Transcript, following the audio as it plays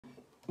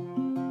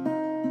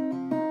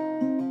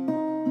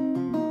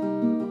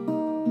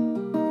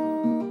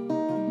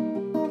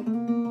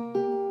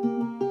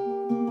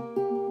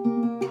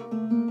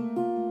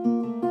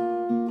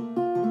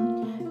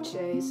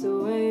Chase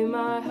away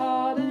my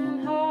heart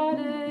and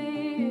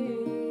heartache.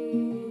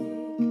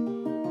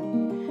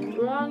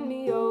 Run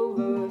me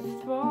over,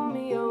 throw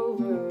me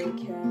over,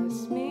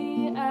 cast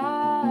me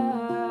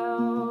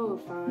out.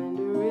 Find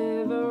a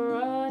river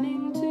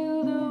running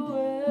to the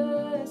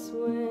west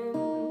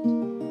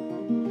wind.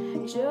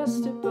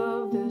 Just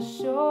above the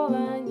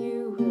shoreline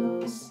you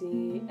will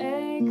see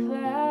a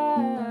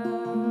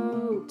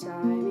cloud.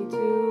 Tie me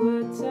to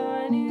a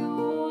tiny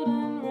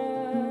wooden raft.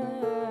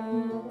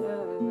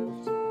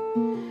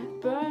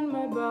 Burn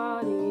my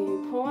body,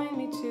 point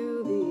me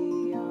to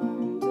the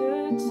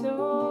undertow.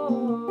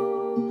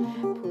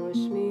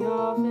 Push me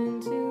off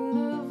into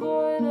the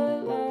void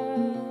at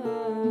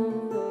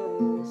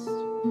last.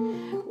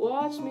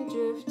 Watch me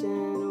drift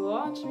and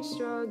watch me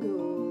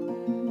struggle,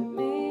 let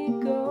me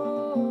go.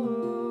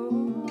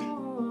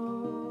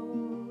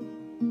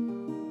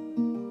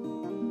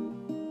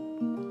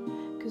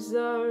 'Cause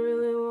I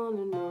really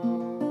wanna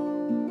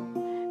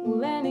know,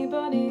 will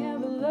anybody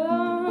ever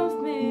love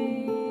me?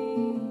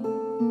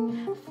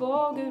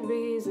 For good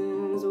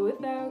reasons,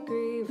 without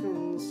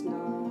grievance,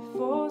 not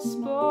for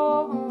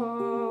sport.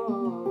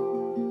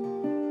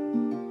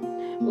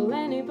 Will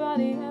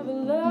anybody ever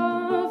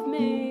love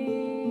me?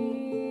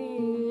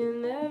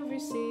 In every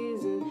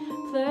season,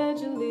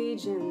 pledge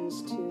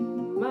allegiance to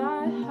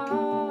my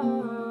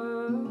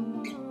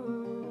heart.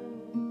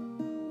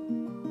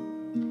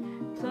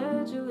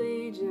 Pledge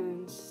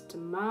allegiance to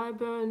my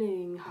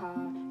burning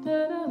heart.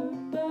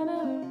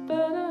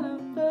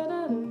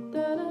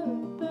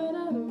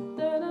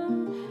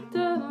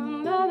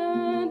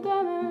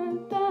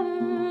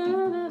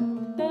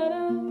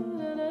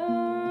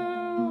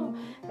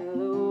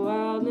 Hello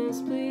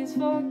wildness, please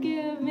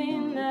forgive me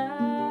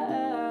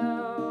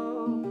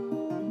now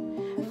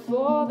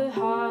for the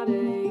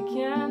heartache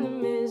and the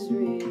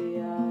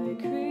misery I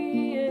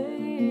create.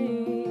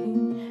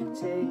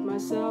 Take my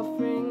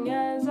suffering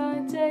as I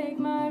take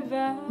my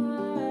vow.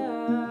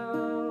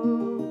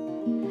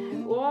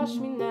 Wash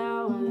me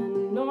now and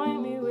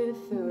anoint me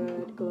with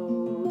that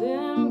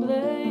golden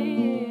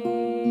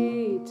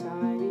blade.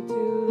 Tie me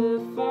to the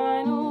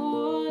final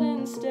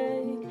wooden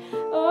stake.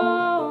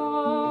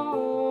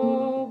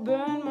 Oh,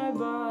 burn my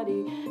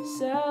body,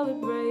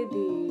 celebrate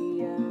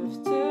the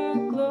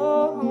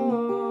afterglow.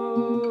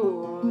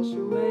 Wash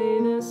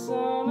away the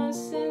summer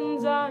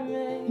sins I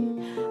made.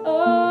 Oh,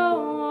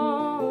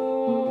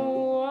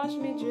 watch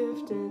me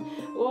drift and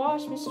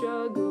watch me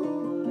struggle,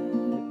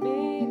 let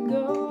me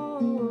go.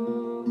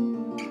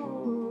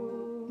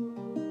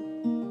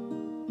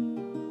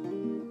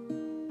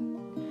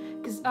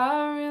 'Cause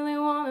I really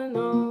wanna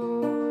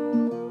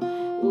know,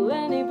 will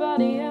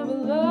anybody ever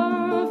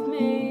love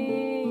me?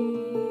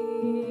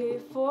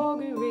 For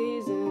good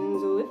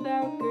reasons,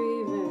 without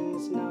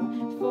grievance,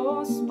 not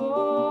for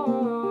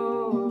sport.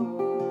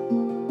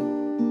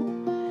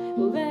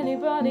 Will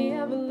anybody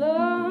ever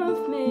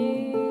love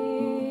me?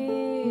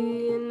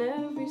 In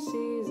every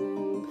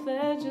season,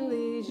 pledge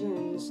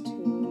allegiance to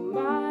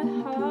my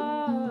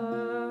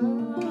heart.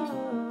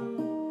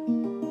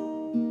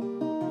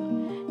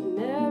 In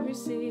every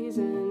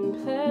season,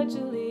 pledge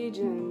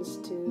allegiance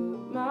to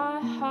my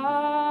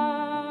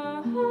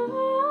heart,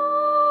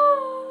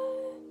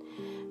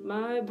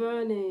 my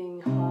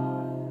burning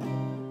heart.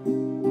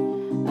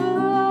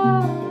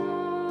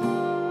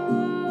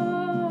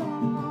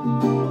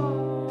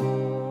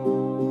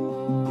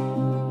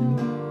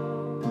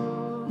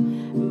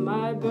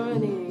 My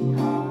burning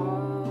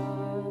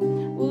heart.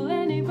 Will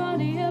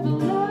anybody ever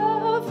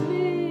love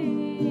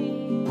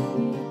me?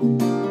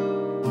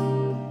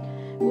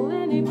 Will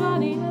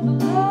anybody ever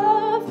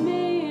love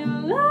me?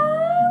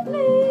 Love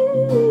me?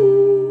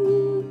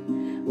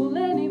 Will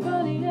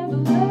anybody ever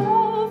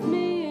love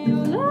me?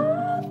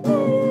 Love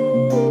me?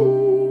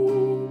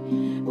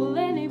 Will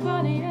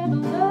anybody ever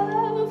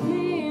love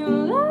me?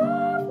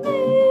 Love me?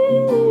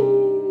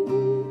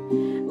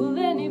 Will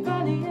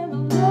anybody ever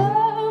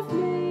love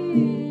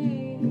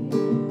me?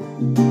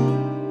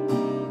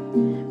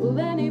 Will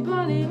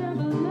anybody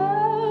ever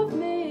love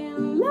me?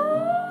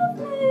 Love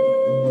me?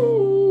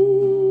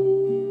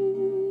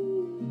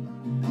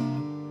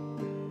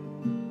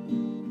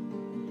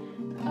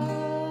 Ah.